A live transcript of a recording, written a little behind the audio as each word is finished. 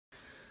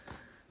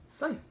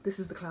So this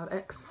is the Cloud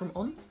X from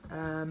On.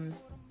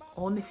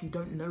 On, if you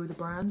don't know the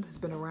brand, has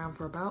been around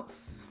for about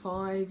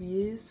 5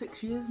 years,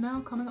 6 years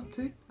now, coming up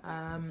to.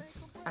 And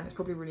it's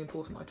probably really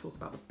important I talk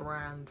about the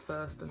brand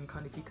first, and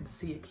kind of you can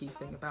see a key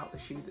thing about the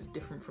shoe that's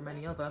different from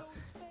any other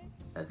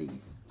are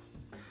these.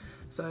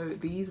 So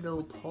these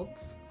little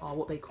pods are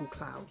what they call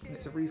clouds, and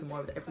it's a reason why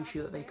with every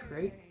shoe that they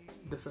create,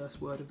 the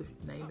first word of the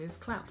name is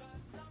cloud.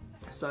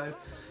 So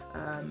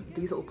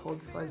these little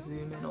pods, if I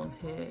zoom in on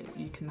here,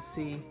 you can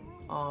see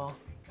are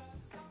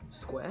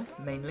square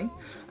mainly,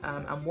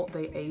 and what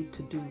they aid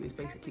to do is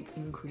basically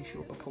increase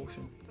your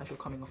propulsion as you're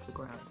coming off the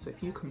ground. So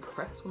if you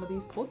compress one of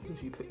these pods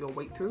as you put your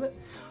weight through it,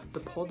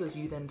 the pod, as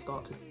you then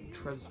start to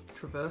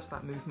traverse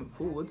that movement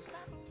forwards,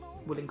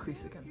 will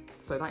increase again.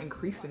 So that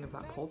increasing of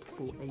that pod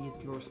will aid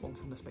your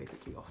responsiveness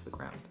basically off the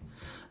ground.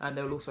 And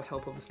they will also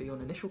help obviously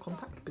on initial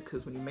contact,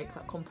 because when you make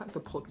that contact, the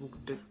pod will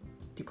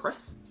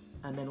depress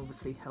and then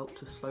obviously help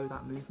to slow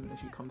that movement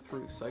as you come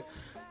through. So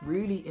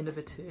really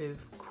innovative,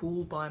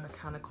 cool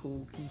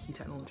biomechanical, geeky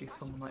technology for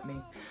someone like me.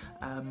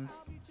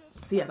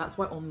 So yeah, that's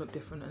why On look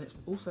different, and it's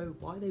also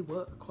why they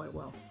work quite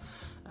well.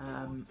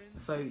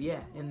 So yeah,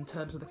 in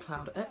terms of the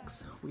Cloud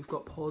X, we've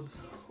got pods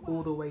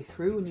all the way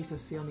through, and you can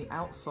see on the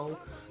outsole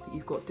that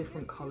you've got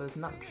different colours,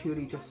 and that's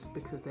purely just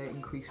because they're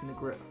increasing the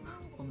grip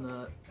on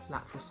the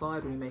lateral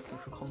side when you're making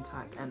for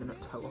contact, and then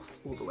a toe off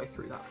all the way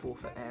through that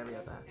forefoot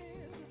area there.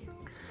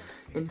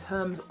 In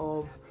terms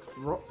of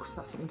rocks,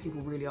 that's something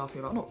people really ask me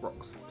about. Not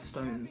rocks,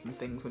 stones and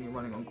things when you're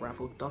running on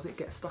gravel. Does it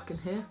get stuck in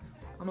here?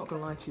 I'm not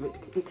gonna lie to you,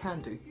 it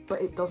can do,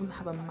 but it doesn't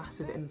have a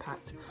massive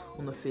impact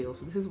on the feel.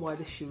 So this is why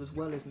this shoe as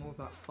well is more of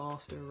that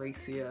faster,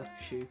 racier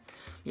shoe.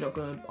 You're not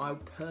gonna, I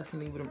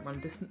personally wouldn't run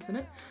distance in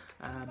it.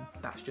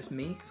 That's just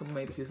me. Someone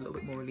maybe who's a little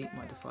bit more elite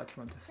might decide to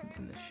run distance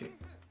in this shoe.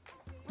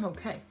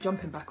 Okay,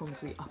 jumping back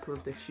onto the upper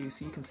of this shoe,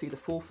 so you can see the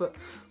forefoot,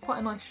 quite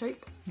a nice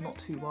shape, not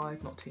too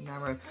wide, not too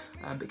narrow,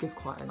 but it gives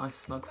quite a nice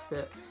snug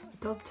fit. It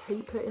does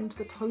taper into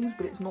the toes,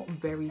 but it's not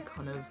very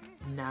kind of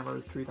narrow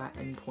through that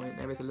end point.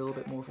 There is a little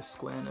bit more of a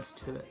squareness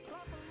to it.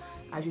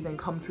 As you then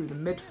come through the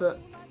midfoot,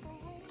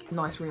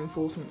 nice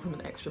reinforcement from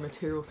an extra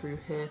material through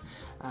here,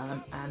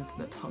 and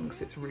the tongue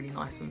sits really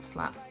nice and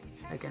flat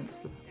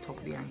against the top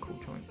of the ankle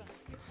joint.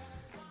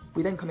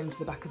 We then come into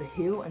the back of the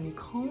heel, and you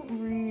can't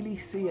really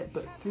see it,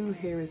 but through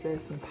here is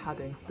there's some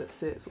padding that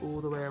sits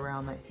all the way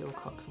around that heel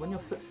cup. So when your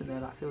foot's in there,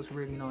 that feels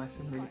really nice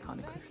and really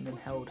kind of cushioned and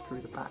held through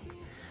the back.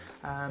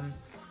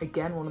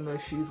 Again, one of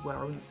those shoes where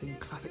I wouldn't say you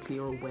classically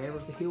are aware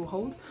of the heel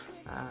hold,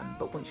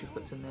 but once your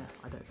foot's in there,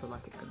 I don't feel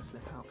like it's going to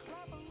slip out.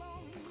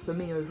 For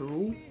me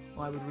overall,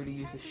 I would really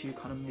use this shoe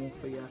kind of more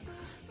for your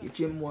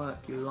gym work,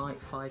 your light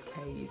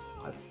 5Ks.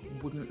 I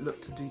wouldn't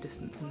look to do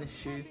distance in this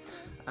shoe.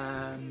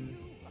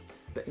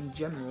 But in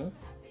general,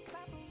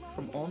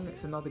 from On,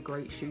 it's another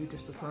great shoe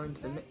just to throw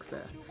into the mix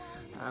there.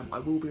 I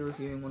will be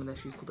reviewing one of their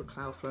shoes called the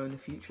Cloud Flow in the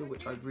future,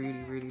 which I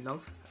really, really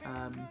love.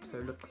 So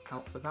look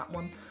out for that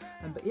one.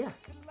 But yeah,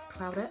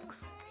 Cloud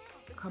X,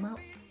 come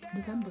out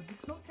November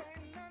this month.